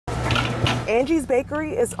Angie's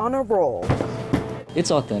Bakery is on a roll.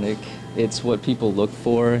 It's authentic. It's what people look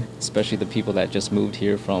for, especially the people that just moved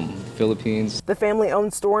here from the Philippines. The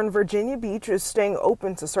family-owned store in Virginia Beach is staying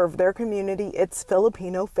open to serve their community its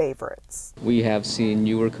Filipino favorites. We have seen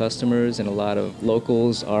newer customers, and a lot of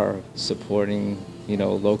locals are supporting,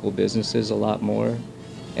 local businesses a lot more.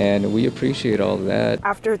 And we appreciate all of that.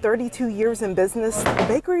 After 32 years in business, the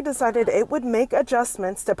bakery decided it would make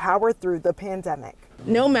adjustments to power through the pandemic.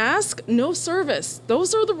 No mask, no service.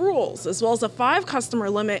 Those are the rules, as well as a 5 customer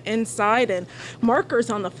limit inside and markers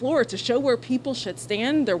on the floor to show where people should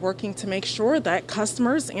stand. They're working to make sure that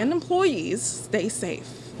customers and employees stay safe.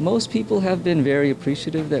 Most people have been very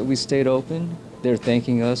appreciative that we stayed open. They're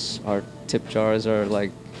thanking us. Our tip jars are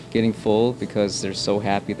getting full because they're so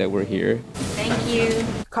happy that we're here. Thank you.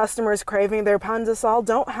 Customers craving their pandesal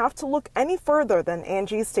don't have to look any further than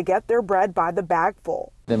Angie's to get their bread by the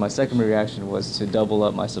bagful. Then my second reaction was to double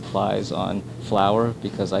up my supplies on flour,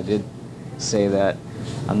 because I did say that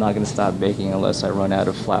I'm not going to stop baking unless I run out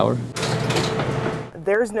of flour.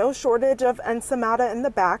 There's no shortage of ensaymada in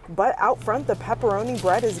the back, but out front the pepperoni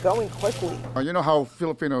bread is going quickly. You know how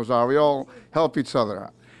Filipinos are. We all help each other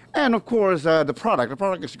out. And of course, the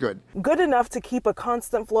product is good. Good enough to keep a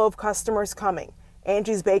constant flow of customers coming.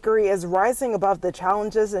 Angie's Bakery is rising above the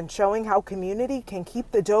challenges and showing how community can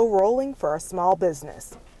keep the dough rolling for a small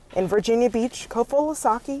business. In Virginia Beach,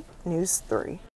 Kofulasaki, News 3.